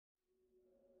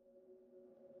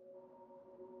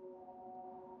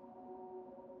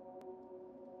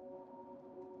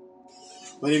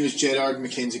My name is Gerard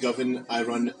McKenzie-Govan. I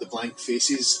run the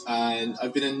Blankfaces, and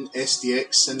I've been in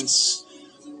SDX since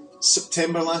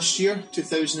September last year,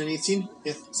 2018.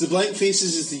 Yeah. So the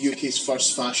Blankfaces is the UK's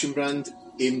first fashion brand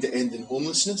aimed at ending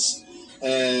homelessness.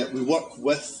 We work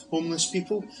with homeless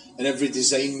people, and every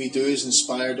design we do is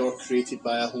inspired or created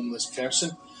by a homeless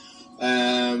person.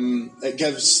 It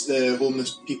gives the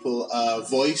homeless people a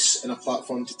voice and a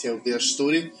platform to tell their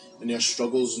story and their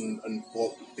struggles and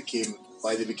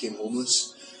why they became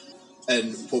homeless.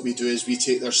 And what we do is we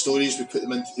take their stories, we put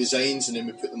them into designs, and then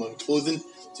we put them on clothing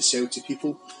to sell to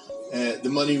people. The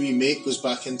money we make goes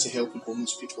back into helping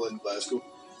homeless people in Glasgow.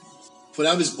 When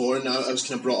I was born, I was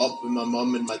kind of brought up when my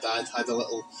mum and my dad had a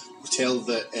little hotel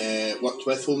that worked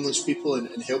with homeless people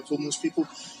and helped homeless people.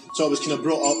 So I was kind of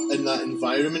brought up in that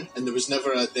environment, and there was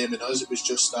never a them and us. It was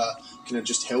just kind of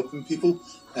just helping people.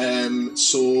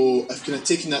 So I've kind of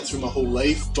taken that through my whole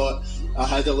life. But I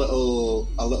had a little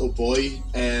boy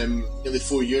nearly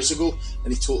 4 years ago,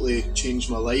 and he totally changed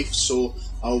my life. So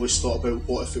I always thought about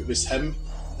what if it was him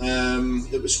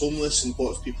that was homeless, and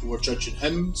what if people were judging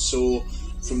him. So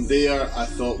from there, I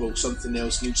thought, well, something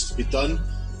else needs to be done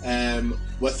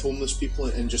with homeless people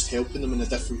and just helping them in a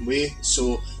different way.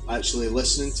 So actually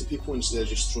listening to people instead of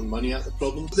just throwing money at the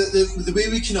problem. The way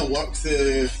we kind of work,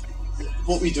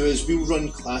 what we do is we'll run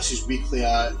classes weekly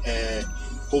at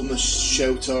homeless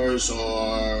shelters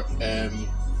or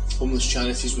homeless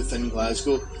charities within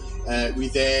Glasgow. I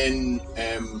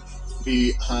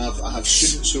have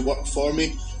students who work for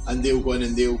me, and they'll go in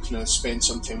and they'll kind of spend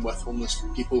some time with homeless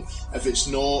people. If it's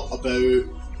not about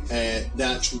the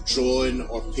actual drawing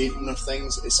or painting or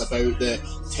things, it's about the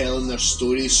telling their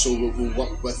stories. So we'll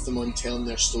work with them on telling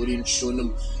their story and showing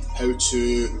them how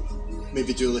to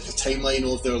maybe do like a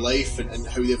timeline of their life and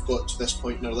how they've got to this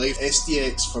point in their life.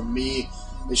 SDX for me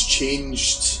has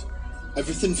changed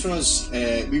everything for us.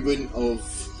 We wouldn't have,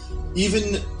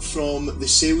 even from the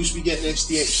sales we get in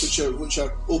SDX, which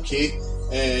are okay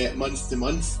month to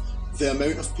month, the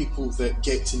amount of people that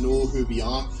get to know who we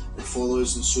are and follow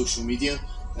us on social media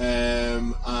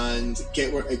and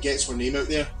it gets our name out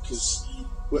there, because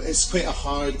it's quite a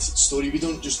hard story. We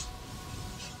don't just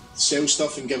sell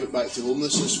stuff and give it back to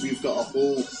homelessness. We've got a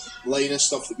whole line of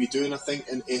stuff that we do, and I think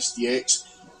in SDX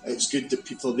it's good that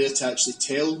people are there to actually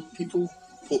tell people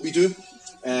what we do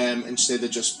instead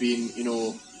of just being,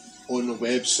 on a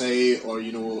website or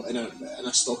in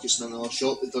a stockist in another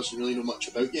shop that doesn't really know much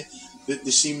about you.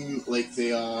 They seem like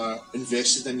they are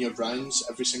invested in your brands.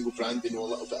 Every single brand they know a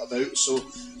little bit about. So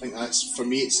I think that's, for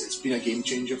me, it's been a game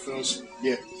changer for us.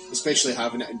 Yeah, especially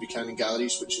having it in Buchanan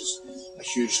Galleries, which is a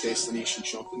huge destination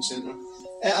shopping centre.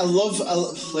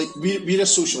 We're a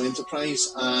social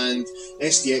enterprise, and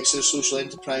SDX is a social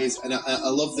enterprise, and I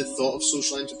love the thought of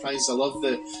social enterprise. I love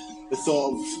the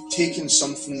thought of taking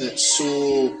something that's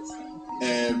so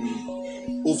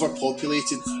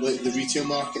overpopulated, like the retail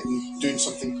market, and doing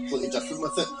something completely different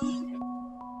with it.